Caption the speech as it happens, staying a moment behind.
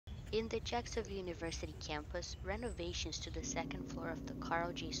In the Jacksonville University campus, renovations to the second floor of the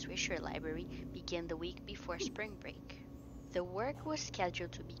Carl J. Swisher Library began the week before spring break. The work was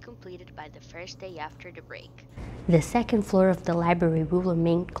scheduled to be completed by the first day after the break. The second floor of the library will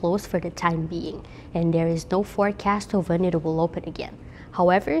remain closed for the time being, and there is no forecast of when it will open again.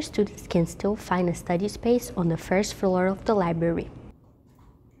 However, students can still find a study space on the first floor of the library.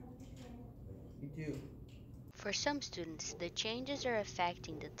 For some students, the changes are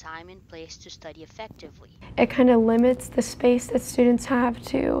affecting the time and place to study effectively. It kind of limits the space that students have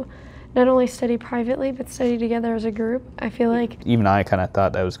to not only study privately, but study together as a group. I feel like even I kind of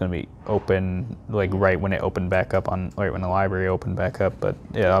thought that was going to be open, like right when it opened back up, right when the library opened back up, but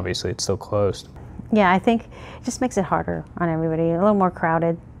yeah, obviously it's still closed. Yeah, I think it just makes it harder on everybody, a little more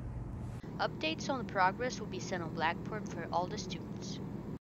crowded. Updates on the progress will be sent on Blackboard for all the students.